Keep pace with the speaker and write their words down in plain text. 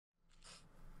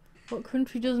What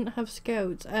country doesn't have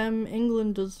scouts?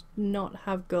 England does not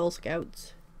have Girl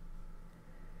Scouts.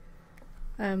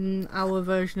 Our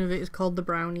version of it is called the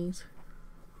Brownies.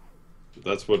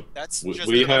 That's what That's we just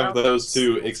we the have those Brownies.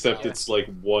 too, except Yeah. it's like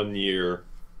 1 year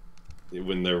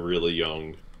when they're really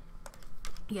young.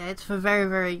 Yeah, it's for very,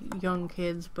 very young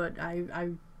kids, but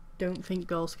I don't think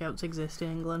Girl Scouts exist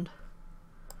in England.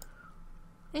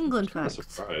 England I'm facts.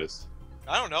 surprised.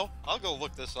 I don't know. I'll go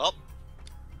look this up.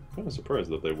 Kind of surprised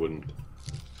that they wouldn't.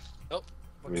 Oh, I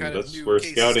what mean, kind that's of new where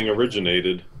cases scouting do we have?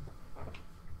 originated.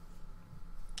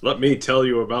 Let me tell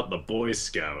you about the Boy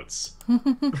Scouts. Don't,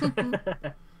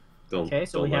 Okay,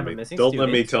 so don't we let have a me, missing don't let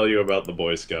me student. tell you about the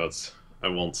Boy Scouts. I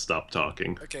won't stop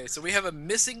talking. Okay, so we have a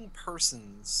missing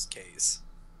persons case.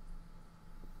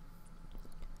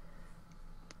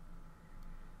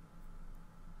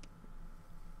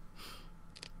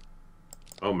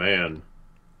 Oh man.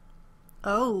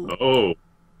 Oh. Oh.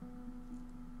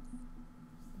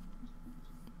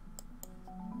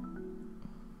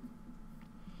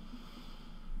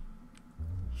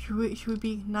 Should we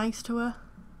be nice to her?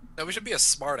 No, we should be a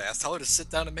smartass. Tell her to sit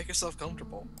down and make herself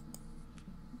comfortable.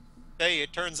 Hey,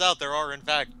 it turns out there are in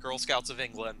fact Girl Scouts of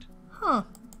England. Huh.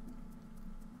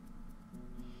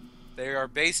 They are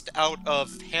based out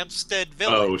of Hampstead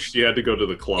Oh, Village. she had to go to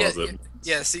the Yeah, closet.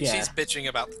 yeah, see, Yeah. she's bitching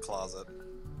about the closet.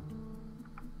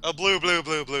 A blue, blue,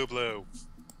 blue, blue, blue.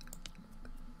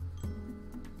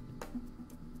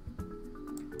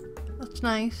 That's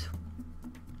nice.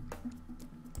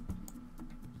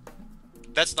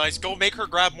 That's nice. Go make her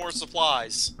grab more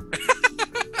supplies.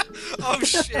 Oh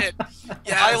shit!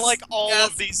 Yes, I like all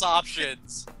yes. of these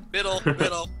options. Middle,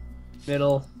 middle.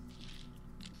 Middle.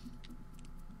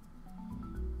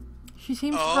 She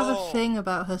seems to have a Oh. thing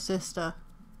about her sister.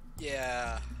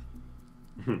 Yeah.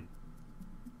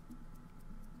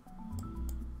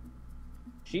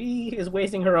 She is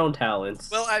wasting her own talents.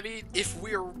 Well, I mean, if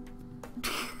we're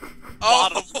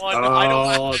Bottom one. I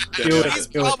don't. Oh, Do damn it. He's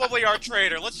Do it. probably our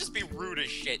traitor. Let's just be rude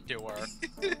as shit to her.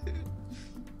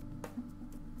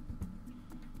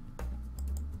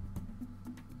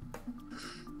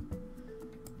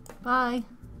 Bye.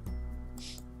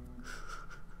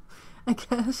 I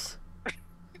guess.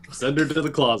 Send her to the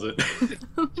closet.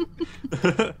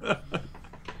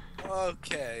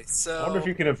 okay, so I wonder if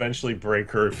you can eventually break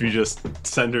her if you just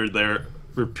send her there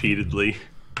repeatedly.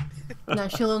 No,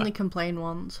 she'll only complain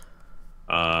once.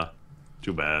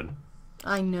 Too bad.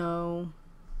 I know.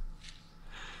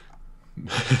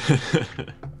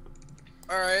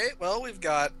 all right. Well, we've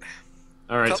got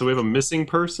Alright, so we have a missing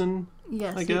person?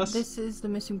 Yes, I guess. this is the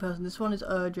missing person. This one is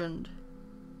urgent.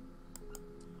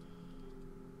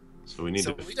 So we need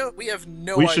so to... we have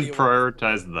no we idea should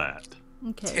prioritize that.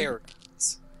 Okay. what terror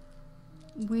is.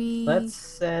 We. Let's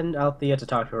send Althea to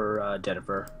talk to her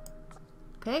Jennifer.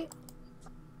 Okay.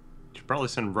 Should probably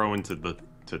send Rowan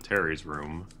to Terry's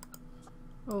room.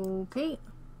 Okay.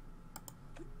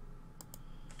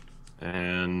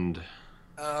 And...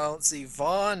 Let's see.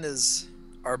 Vaughn is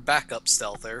our backup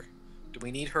stealther. Do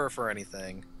we need her for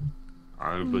anything?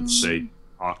 I would say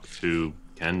talk to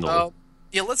Kendall. Oh,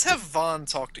 yeah. Let's have Vaughn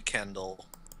talk to Kendall.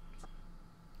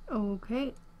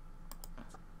 Okay.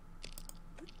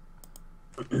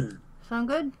 Sound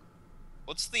good?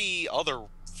 What's the other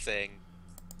thing?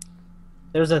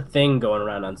 There's a thing going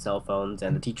around on cell phones,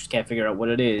 and the teachers can't figure out what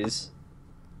it is.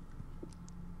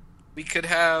 We could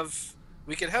have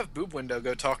Boob Window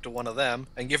go talk to one of them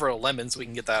and give her a lemon so we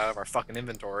can get that out of our fucking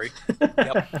inventory.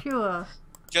 Yep. Sure.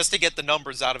 Just to get the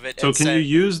numbers out of it. So and can say,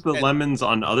 you use the and- lemons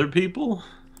on other people?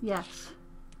 Yes.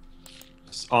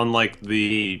 On like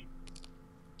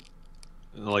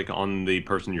on the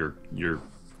person you're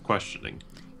questioning.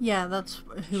 Yeah, that's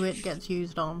who it gets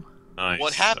used on. Nice.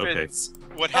 What happens?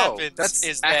 What Oh, happens that's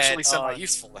is actually that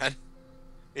semi-useful then.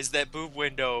 is that Boob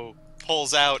Window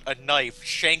pulls out a knife,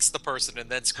 shanks the person, and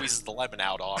then squeezes the lemon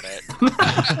out on it.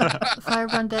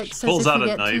 Firebrand X says Pulls if out we a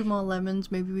get knife. 2 more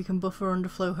lemons, maybe we can buffer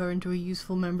underflow her into a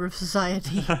useful member of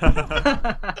society.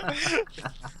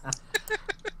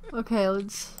 Okay,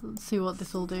 let's see what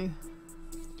this will do.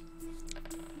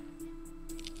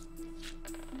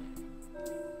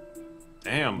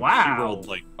 Damn, Wow. she rolled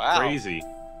like Wow. crazy.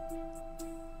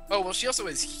 Oh well, she also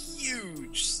has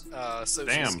huge social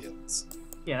Damn. skills.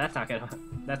 Yeah,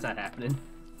 that's not happening.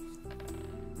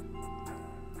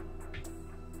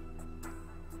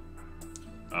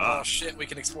 Oh shit, we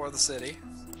can explore the city.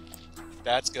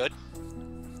 That's good.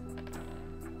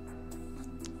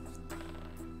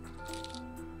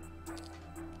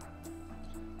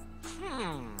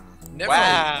 Never.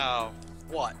 Wow.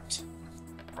 What?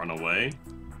 Run away.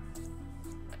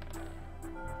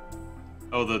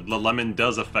 Oh, the lemon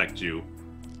does affect you.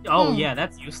 Oh Hmm. yeah,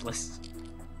 that's useless.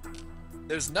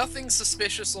 There's nothing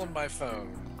suspicious on my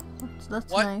phone.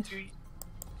 That's What nice. do you...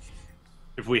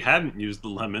 If we hadn't used the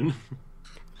lemon,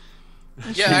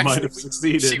 she Yeah, might actually, have She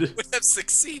succeeded. would have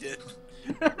succeeded.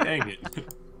 Dang it.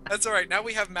 That's all right. Now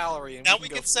we have Mallory. And Now we we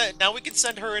can can go... send. Now we can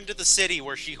send her into the city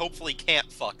where she hopefully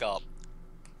can't fuck up.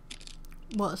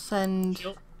 What send?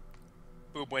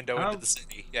 Boob window How- into the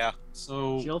city. Yeah.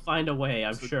 So, She'll find a way,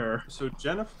 I'm sure. so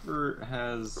Jennifer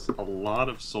has a lot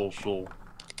of social,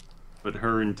 but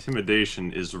her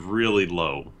intimidation is really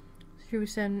low. Should we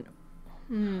send?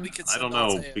 We could I send don't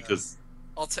know Althea. because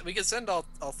We could send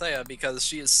Althea because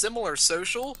she is similar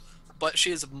social, but she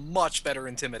has much better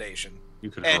intimidation. you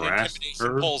could And harass intimidation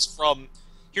her. pulls from.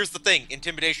 Here's the thing: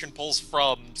 intimidation pulls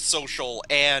from social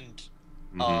and.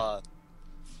 Mhm.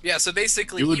 Yeah, so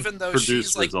basically, You would even though produce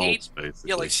she's like results, 8, basically.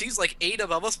 yeah, like she's like 8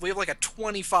 above us, we have like a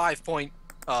 25-point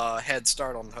head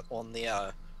start on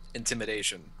the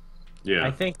intimidation. Yeah. I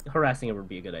think harassing her would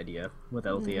be a good idea with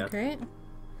Althea. Okay.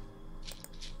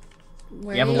 You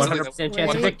have a Wait, 100% chance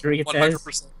of wait. victory, it 100%.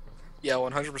 says. Yeah,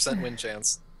 100% win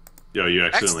chance. Yo, you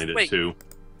accidentally Actually, did wait. too.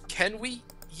 Can we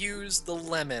use the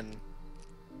lemon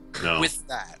No. with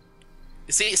that?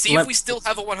 See if we still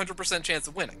have a 100% chance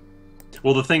of winning.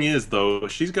 Well, the thing is, though,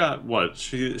 she's got what?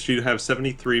 She'd have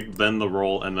 73, then the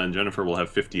roll, and then Jennifer will have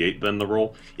 58, then the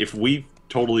roll. If we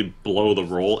totally blow the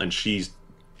roll and she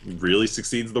really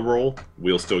succeeds the roll,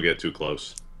 we'll still get too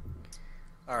close.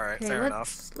 All right, Okay, fair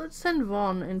enough. let's send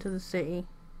Vaughn into the city.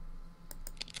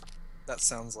 That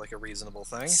sounds like a reasonable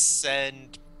thing.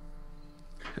 Send.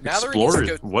 Mallory needs to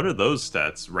Explorers, go. what are those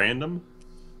stats? Random?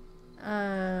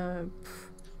 Uh,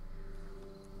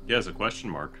 Yeah, it's a question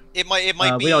mark. It might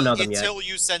We be don't know them yet. until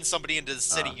you send somebody into the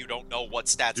city, you don't know what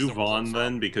stats. Do to roll Vaughn from.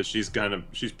 then, because she's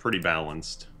pretty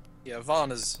balanced. Yeah,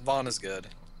 Vaughn is good.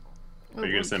 Are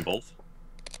you gonna send both?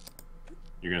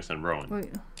 You're gonna send Rowan. Wait.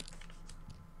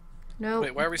 No.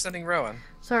 Wait, why are we sending Rowan?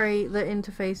 Sorry, the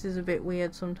interface is a bit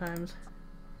weird sometimes.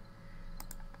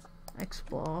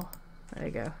 Explore. There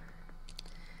you go.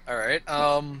 All right.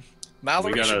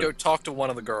 Mallory We gotta- should go talk to one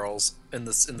of the girls in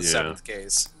the Yeah. 7th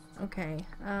case. Okay.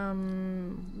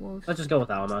 Let's just go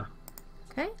with Alma.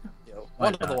 Okay. Yeah, Why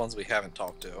one of the not? ones we haven't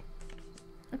talked to.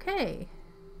 Okay.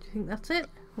 Do you think that's it?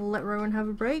 We'll let Rowan have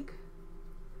a break.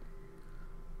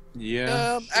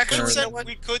 Yeah. Actually, you know what?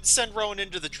 We could send Rowan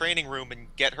into the training room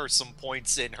and get her some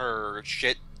points in her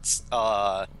shit, In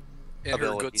her good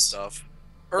abilities. stuff.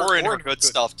 or in her good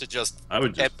stuff to just. I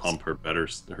would just Ep- pump her better Yeah.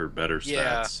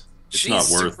 stats. It's She's not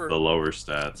worth super- the lower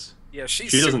stats. Yeah,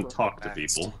 she's She doesn't super talk to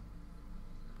min-maxed. people.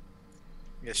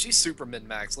 Yeah, she's super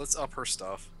min-max. Let's up her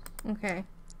stuff. Okay.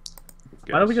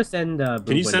 Why don't we just send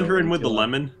Can you send her in with the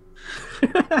lemon?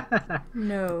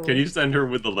 No. Can you send her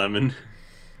with the lemon?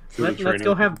 to the Let's training?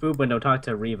 go have Boob Window talk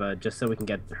to Riva just so we can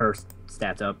get her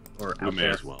stats up or We out may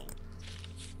there. as well.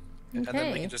 And then we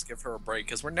Okay. can just give her a break,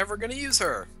 because we're never going to use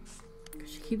her.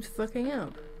 She keeps fucking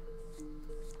up.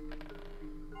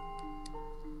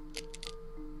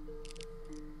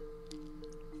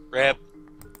 Rip.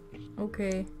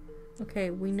 Okay. Okay,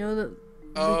 we know that we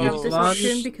Oh, have this Lunch.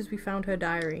 option because we found her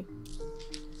diary.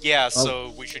 Yeah,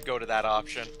 so we should go to that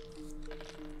option.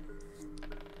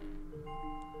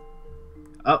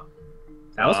 Oh,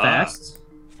 that was Ah. fast.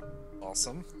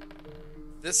 awesome.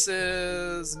 This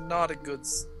is not a good...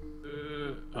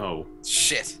 Oh,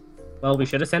 Shit. Well, we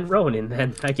should have sent Rowan in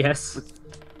then, I guess.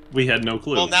 we had no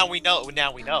clue. Well, now we know.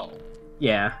 Now we know.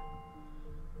 Yeah.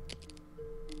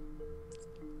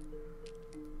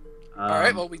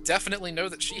 Alright, well, we definitely know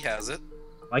that she has it.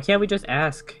 Why can't we just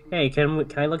ask? Hey, can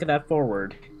I look at that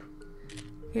forward?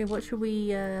 Okay, what should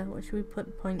we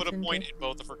put points Put a into? point in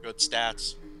both of her good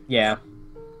stats. Yeah.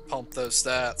 Pump those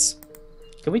stats.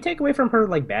 Can we take away from her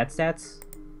like bad stats?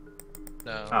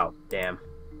 No. Oh, damn.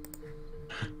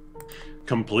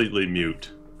 Completely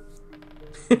mute.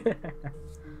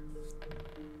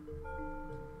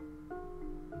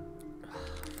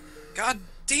 God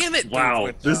damn it, Wow,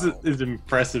 Boob this Window. is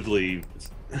impressively.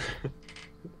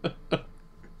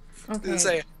 Okay.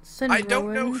 Say, Send I don't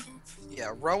Rowan. know who...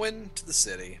 Yeah, Rowan to the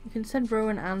city. You can send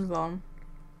Rowan and Vaughn.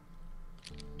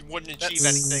 You wouldn't achieve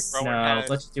That's- anything. Rowan No, had.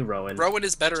 let's do Rowan. Rowan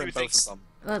is better Two in both things. of them.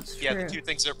 That's true. Yeah, the two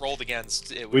things it rolled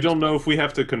against. It We would don't know if we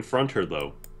have to confront her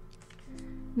though.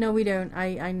 No, we don't.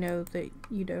 I know that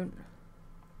you don't.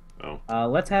 Oh,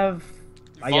 Let's have.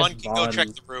 I Vaughn guess can go check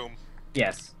the room.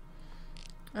 Yes.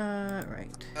 Right.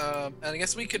 And I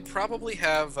guess we could probably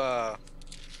have...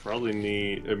 probably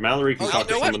need. Mallory can Oh, talk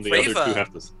you know to what? someone. The other Rava. two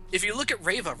have to. If you look at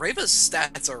Rava, Rava's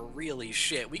stats are really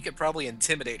shit. We could probably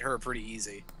intimidate her pretty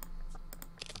easy.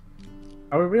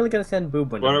 Are we really gonna send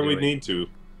Boob Window? Why to do we do it? need to?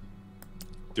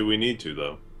 Do we need to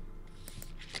though?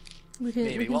 We can,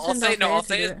 Maybe. we can Well, send Althea, no,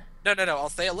 Althea to do Althea, no.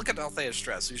 Althea, look at Althea's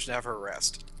stress. You should have her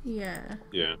rest. it. Yeah.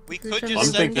 Yeah. We Should we could send just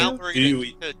I'm send thinking,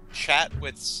 Mallory to chat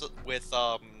with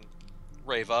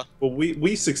Reva. Well,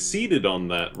 we succeeded on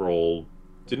that roll,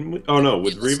 didn't we? Oh no,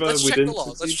 with Let's Reva we check didn't the log.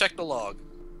 Let's succeed? check the log.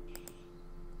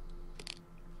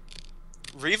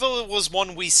 Reva was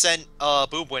one we sent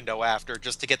Boob Window after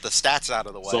just to get the stats out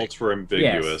of the way. Results were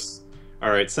ambiguous.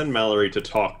 Alright, send Mallory to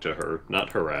talk to her, not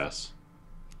harass.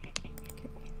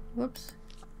 Whoops.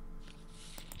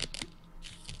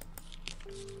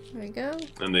 There we go.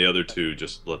 And the other two,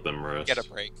 just let them rest. Get a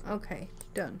break. Okay,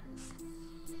 done.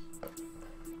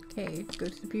 Okay, go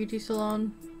to the beauty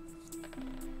salon.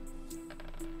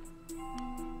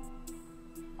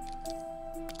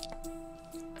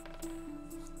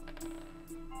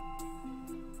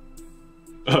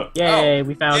 Yay,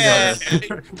 we found Yeah.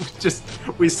 her. Just,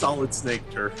 we solid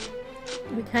snaked her.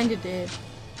 We kinda did.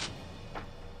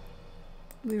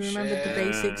 We remembered the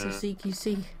basics of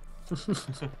CQC.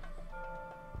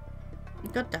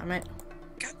 God damn it.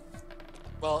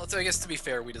 Well, I guess to be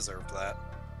fair, we deserved that.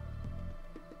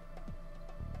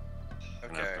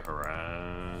 Gonna Okay. have to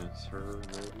harass her.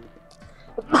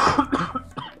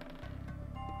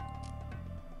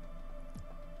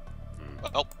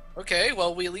 Well, Okay,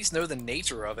 well, we at least know the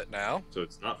nature of it now. So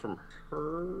it's not from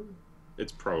her?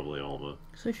 It's probably Alma.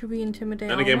 So should we intimidate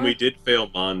And again, Alma? we did fail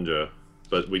Manja,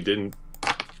 but we didn't.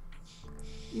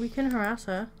 We can harass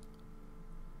her.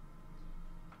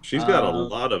 She's got a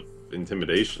lot of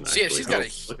intimidation. So, yeah, Actually. she's got Oh,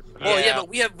 a- look at that. Well, yeah,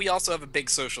 Yeah. but we also have a big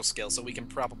social skill, so we can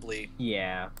probably.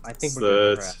 Yeah, I think we're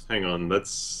good. That's, hang on,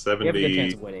 that's We have a good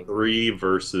chance of winning. 73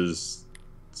 versus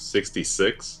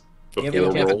 66 We have before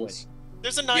a good chance of rolls. winning.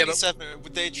 there's a 97.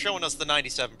 They'd shown us the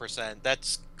 97%.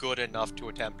 That's good enough to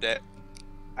attempt it.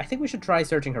 I think we should try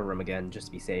searching her room again, just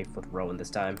to be safe with Rowan this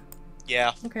time.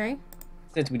 Yeah. Okay.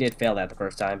 Since we did fail that the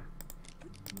first time.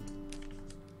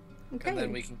 Okay. And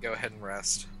then we can go ahead and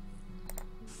rest.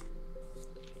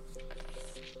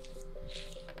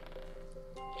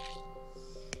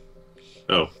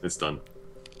 Oh, it's done.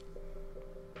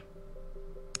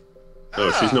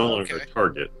 Oh, she's no longer okay. a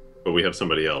target, but we have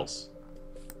somebody else.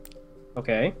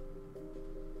 Okay.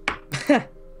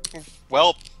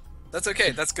 Well, That's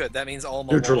okay. That's good. That means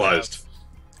Alma Neutralized.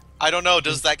 I don't know.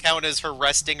 Does that count as her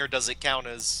resting, or does it count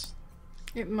as?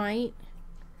 It might.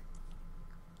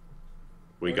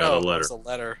 We got a letter. It's a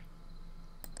letter.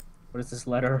 What is this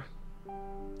letter?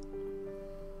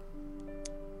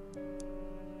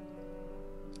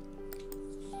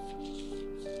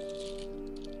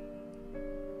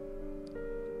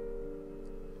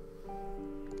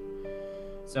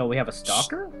 So we have a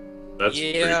stalker? That's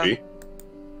Yeah. creepy.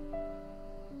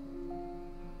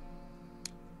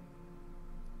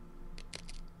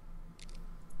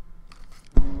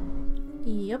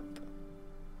 Yep.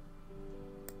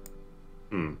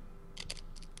 Hmm.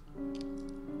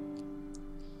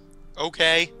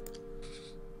 Okay.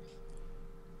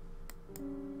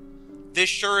 This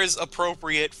sure is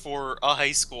appropriate for a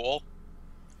high school.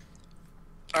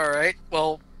 All right.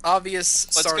 Well, obvious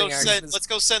Let's starting go action send. is- Let's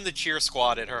go send the cheer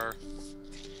squad at her.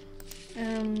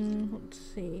 Let's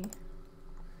see.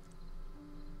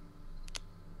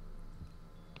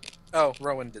 Oh,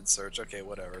 Rowan did search. Okay,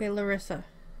 whatever. Okay, Larissa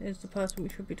is the person we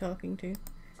should be talking to.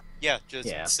 Yeah, just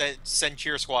Yeah. send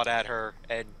cheer squad at her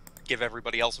and give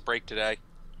everybody else a break today.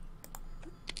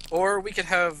 Or we could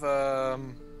have. I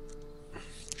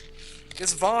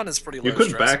guess Vaughn is pretty low You could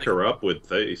stress. back her up with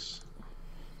Thace.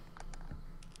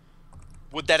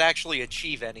 Would that actually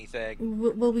achieve anything?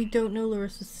 Well, we don't know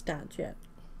Larissa's stats yet.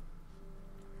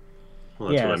 Well,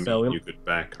 that's Yeah, what I mean. so You could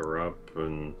back her up,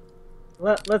 and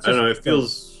Let's I don't know. It just-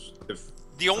 feels if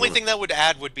The only Uh. thing that would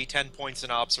add would be 10 points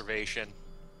in observation.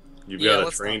 you've Yeah, got a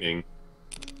let's not- training.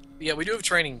 Yeah, we do have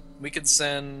training. We could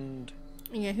send.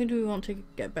 Yeah, who do we want to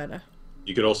get better?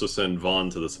 You could also send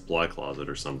Vaughn to the supply closet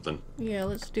or something. Yeah,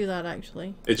 let's do that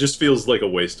actually. It just feels like a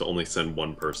waste to only send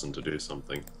one person to do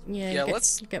something. Yeah, Yeah, get,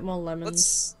 let's- get more lemons.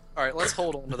 Let's. All right, let's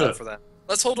hold on to that for that.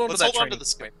 Let's hold on Let's to that hold on to training the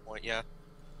skill point, yeah.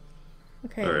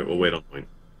 Okay. All right, we'll wait on point.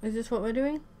 Is this what we're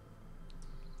doing?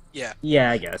 Yeah, Yeah,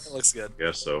 I guess. that looks good.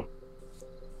 Guess so.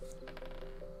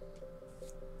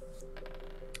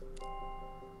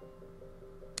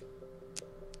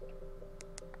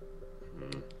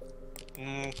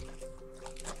 Mm,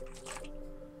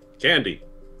 Candy.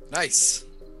 Nice.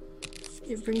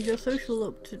 It brings your social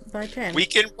up to by 10. we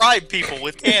can bribe people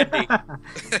with candy.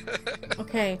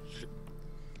 Okay,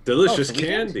 Delicious so we can-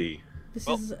 candy. this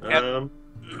Well, is Yep.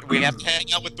 We have to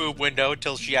hang out with Boob Window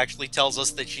till she actually tells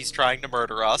us that she's trying to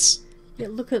murder us. yeah.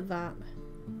 Look at that.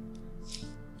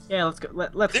 Yeah, let's go.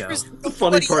 Let's go. There's The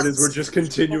funny nobody part is else we're just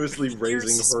continuously Here's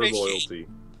raising her suspicion. loyalty.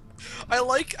 I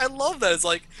love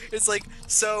that. It's like,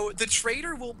 so the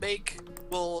traitor will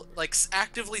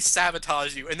actively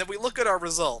sabotage you, and then we look at our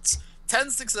results: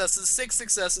 10 successes, 6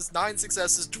 successes, 9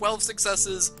 successes, 12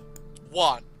 successes,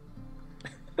 1.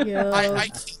 Yeah.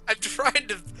 I'm trying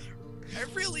to. I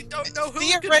really don't know who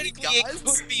it could be, Theoretically, it guys.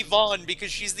 could be Vaughn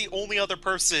because she's the only other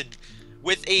person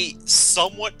with a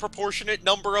somewhat proportionate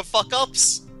number of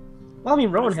fuck-ups. Well, I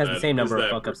mean, Rowan Is has the that- same number is of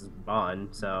that- fuck-ups as Vaughn,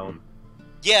 so...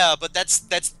 Yeah, but that's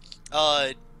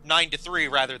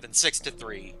 9-3 rather than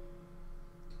 6-3.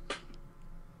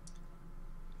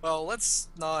 Well, let's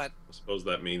not. I suppose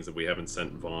that means that we haven't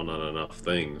sent Vaughn on enough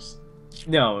things.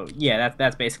 No, yeah,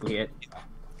 that's basically it.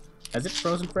 Has it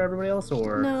frozen for everybody else,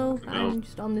 or...? No, No. I'm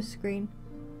just on this screen.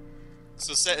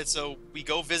 So we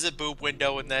go visit Boob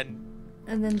Window and then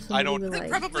And then somebody don't will I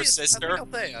think like... probably Her sister? I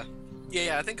think Althea.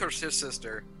 Yeah, I think her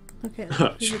sister. Okay,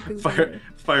 let's visit Boob Window.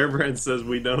 Firebrand says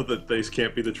we know that they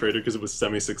can't be the traitor because it was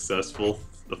semi-successful.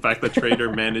 The fact that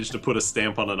traitor managed to put a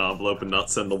stamp on an envelope and not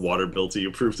send the water bill to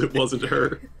you proves it wasn't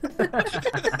her.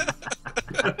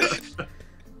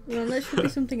 Well, that should be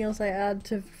something else I add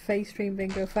to Face Stream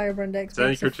Bingo. Firebrand X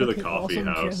makes Anchor a to the fucking coffee awesome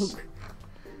house. joke.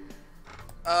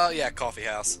 Yeah, coffee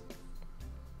house.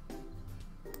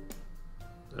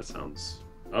 That sounds...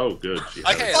 Oh, good. She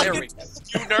Okay, has- there we go.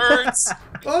 you nerds.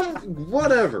 Oh,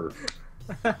 whatever.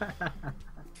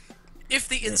 If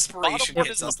the inspiration Bottom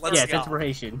hits one us, is let's Yeah, it's go.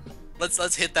 inspiration.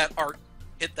 let's hit that art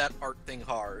thing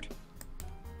hard.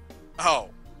 Oh,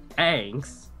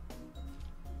 Thanks.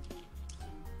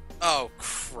 oh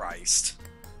Christ!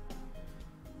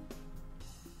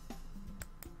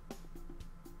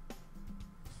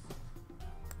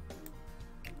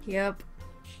 Yep.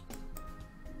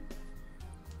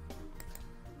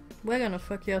 We're gonna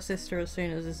fuck your sister as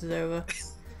soon as this is over.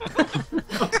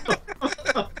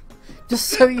 Just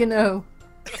so you know.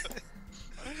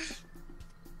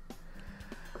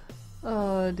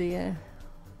 Oh dear.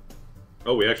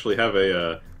 Oh, we actually have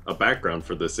a background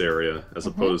for this area, as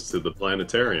opposed to the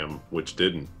planetarium, which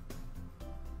didn't.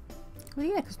 Well,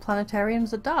 yeah, because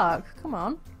planetariums are dark. Come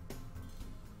on.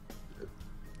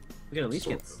 We can at least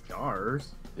Sort get of.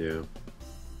 stars. Yeah.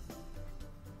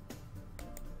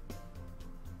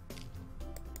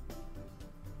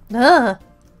 Ugh.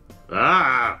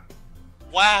 Ah!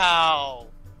 Wow.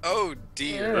 Oh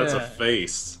dear. That's a Yeah.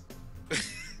 face.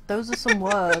 Those are some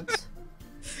words.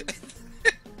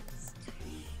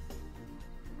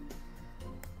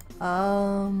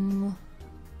 Oh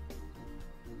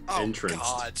Entranced.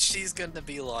 God, she's gonna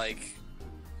be like.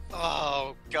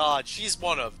 Oh god, she's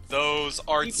one of those Keep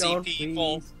artsy going,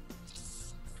 people.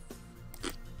 please.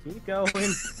 Keep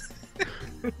going.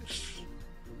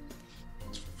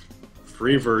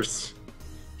 Free verse.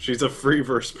 She's a free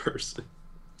verse person.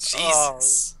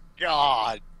 Jesus.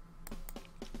 God.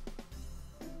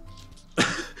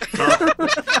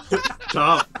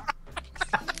 Top.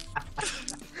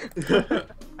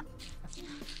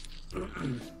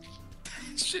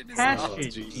 Shit is Hash Oh, it.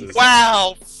 Jesus.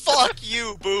 Wow. Fuck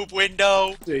you, Boob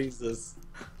Window. Jesus.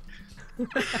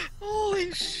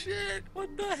 Holy shit!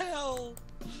 What the hell?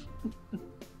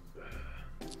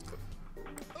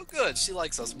 Oh, good. She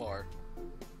likes us more.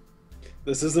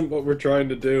 This isn't what we're trying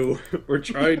to do. We're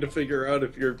trying to figure out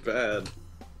if you're bad.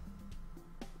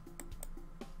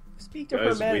 Speak to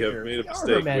Guys, her we have manager. made a Are her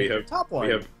mistake. We manager. have Top one.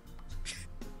 we have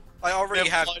I already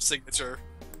Middle have one. your signature.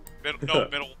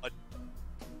 Middle one.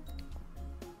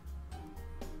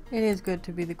 It is good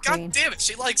to be the God queen. damn it!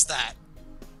 She likes that.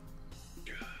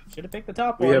 Should have picked the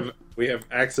top we one. have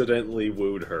accidentally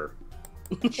wooed her.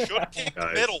 Should pick the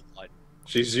Guys. middle one.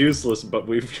 She's useless, but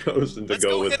we've chosen to Let's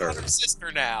go go with hit her. on her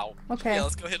sister now. Okay. Yeah,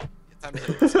 let's go hit. Time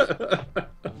to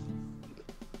hit.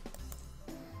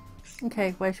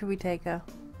 Okay, where should we take her?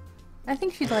 I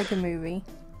think she'd like a movie.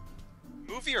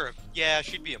 Movie or yeah,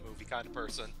 she'd be a movie kind of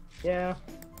person. Yeah.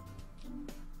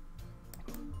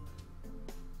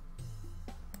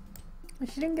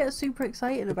 She didn't get super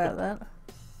excited about that.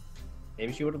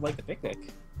 Maybe she would have liked the picnic.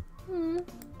 Hmm.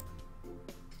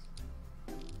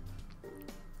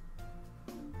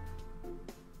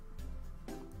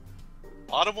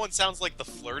 Bottom one sounds like the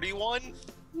flirty one.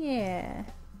 Yeah.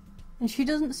 And she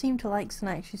doesn't seem to like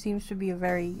snacks. She seems to be a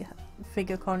very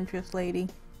figure-conscious lady.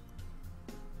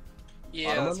 Yeah,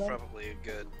 Bottom that's one, then? probably a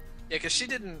good. Yeah, because she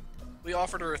didn't. We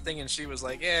offered her a thing and she was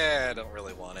like, "Yeah, I don't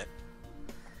really want it."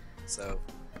 So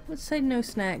Let's say no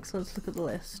snacks. Let's look at the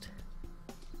list.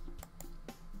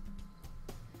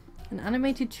 An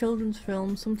animated children's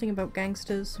film, something about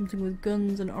gangsters, something with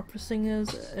guns and opera singers,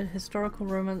 a historical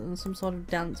romance, and some sort of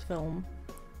dance film.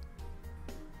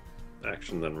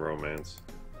 Action then romance.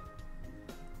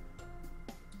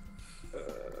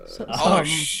 So,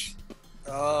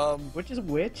 Which is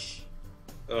which?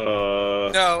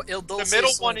 No, Il The Dulce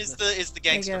middle one Sueño. is the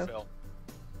gangster go. film.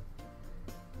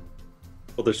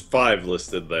 Well, there's 5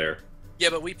 listed there. Yeah,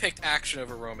 but we picked action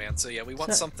over romance, so yeah, we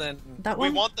want So- something. that We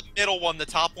one. want the middle one. The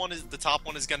top one is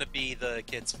going to be the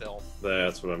kids film.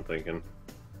 That's what I'm thinking.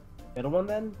 Middle one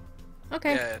then?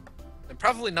 Okay. Yeah, and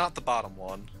probably not the bottom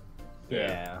one.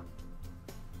 Yeah.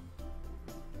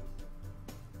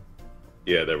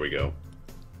 Yeah, there we go.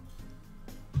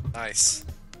 Nice,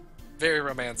 very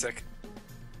romantic.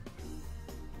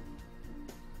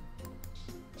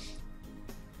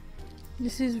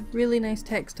 This is really nice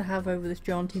text to have over this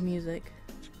jaunty music.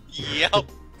 Yep.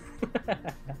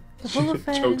 The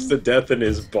Holophane. Chokes to death in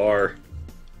his bar.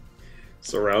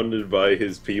 Surrounded by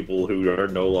his people who are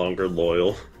no longer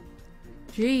loyal.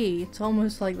 Gee, it's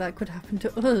almost like that could happen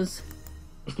to us.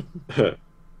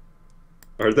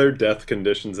 Are there death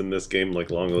conditions in this game like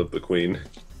Long Live the Queen?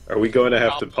 Are we going to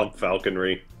have to pump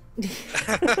falconry?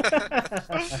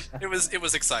 It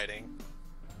was exciting.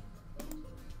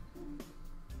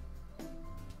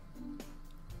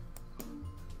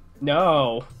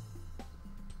 No.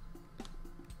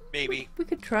 Maybe. We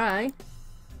could try.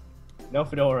 No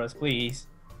fedoras, please.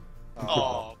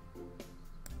 Oh.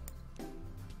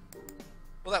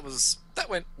 Well, that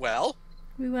went well.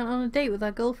 We went on a date with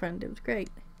our girlfriend. It was great.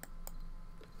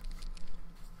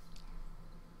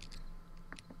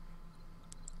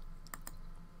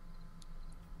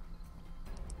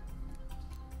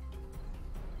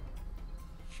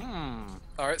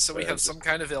 All right, so we have some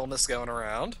kind of illness going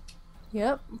around.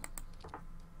 Yep.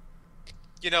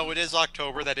 You know, it is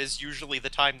October. That is usually the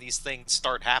time these things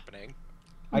start happening.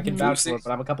 I can Mhm. vouch for it,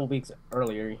 but I'm a couple weeks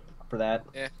earlier for that.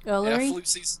 Yeah, Ellery?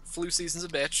 flu season's a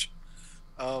bitch.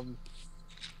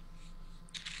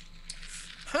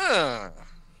 Huh.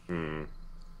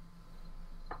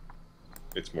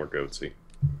 It's more goatsy.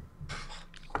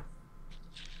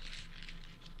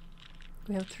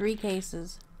 We have 3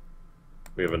 cases.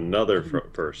 We have another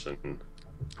person.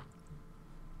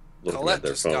 Looking Colette at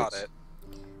their just phones. got it.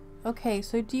 Okay,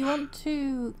 so do you want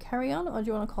to carry on or do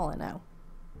you want to call it now?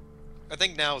 I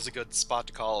think now is a good spot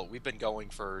to call it. We've been going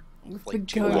for We've like been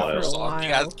 2 going for a hours on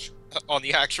while. on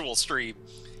the actual stream.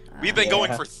 We've been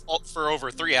going Yeah. for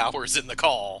over 3 hours in the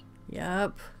call.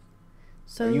 Yep.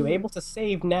 So Are you able to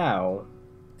save now?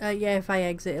 yeah, if I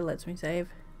exit, it lets me save.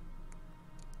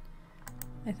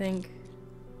 I think.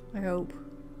 I hope.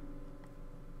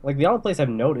 Like, the only place I've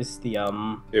noticed the,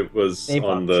 It was Save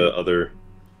on the option. other.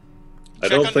 I Check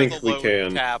don't under think the we load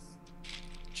can, Tab.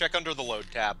 Check under the load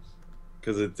tab.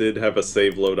 because it did have a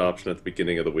save load option at the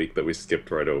beginning of the week that we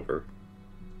skipped right over.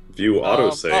 View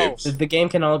autosaves. the game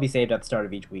can only be saved at the start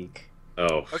of each week.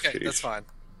 Oh, Okay, sheesh. that's fine.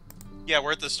 Yeah,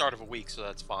 we're at the start of a week, so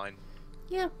that's fine.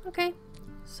 Yeah, okay.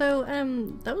 So,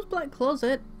 that was Black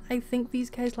Closet. I think these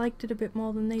guys liked it a bit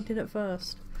more than they did at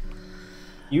first.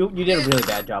 You did a really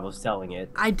bad job of selling it,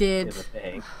 I did. is a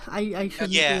thing. I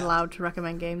shouldn't Yeah. be allowed to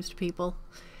recommend games to people.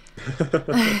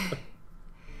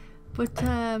 But,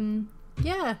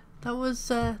 yeah, that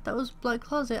was Black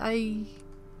Closet.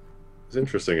 It's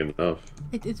interesting enough.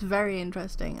 It's very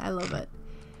interesting. I love it.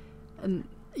 And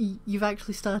you've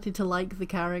actually started to like the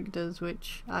characters,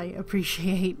 which I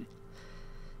appreciate.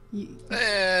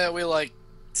 We like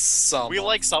some. We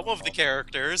like some of the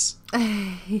characters.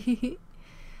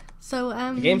 So,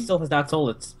 The game still has not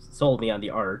sold me on the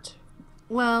art.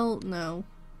 well, no.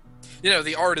 You know,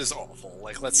 the art is awful.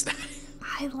 Like, let's.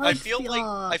 I like the I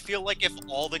art. feel like if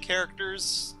all the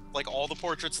characters, like all the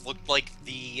portraits, looked like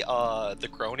the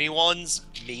crony ones,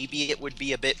 maybe it would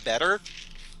be a bit better.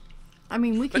 I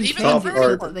mean, we But can even change the it to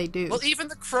art- what they do. Well, even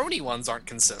the crony ones aren't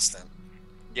consistent.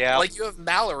 Yeah, Like, you have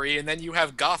Mallory, and then you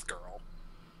have Goth Girl.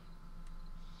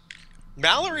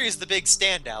 Mallory is the big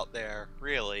standout there,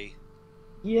 really.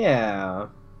 Yeah.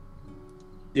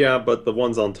 Yeah, but the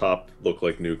ones on top look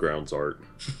like Newgrounds art.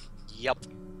 Yep.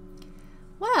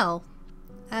 Well,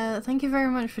 thank you very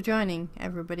much for joining,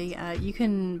 everybody. You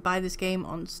can buy this game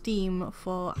on Steam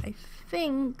for, I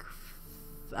think,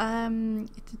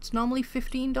 it's normally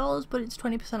 $15, but it's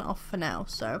 20% off for now.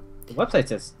 So, The website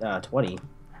says 20.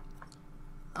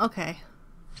 okay.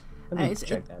 Let me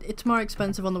check that. It's more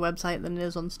expensive on the website than it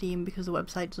is on Steam because the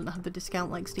website doesn't have the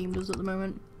discount like Steam does at the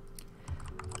moment.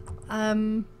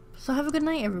 So have a good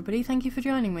night, everybody. Thank you for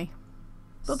joining me.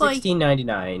 Bye bye.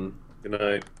 $16.99. Good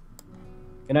night.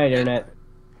 Good night, Internet.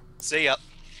 See ya.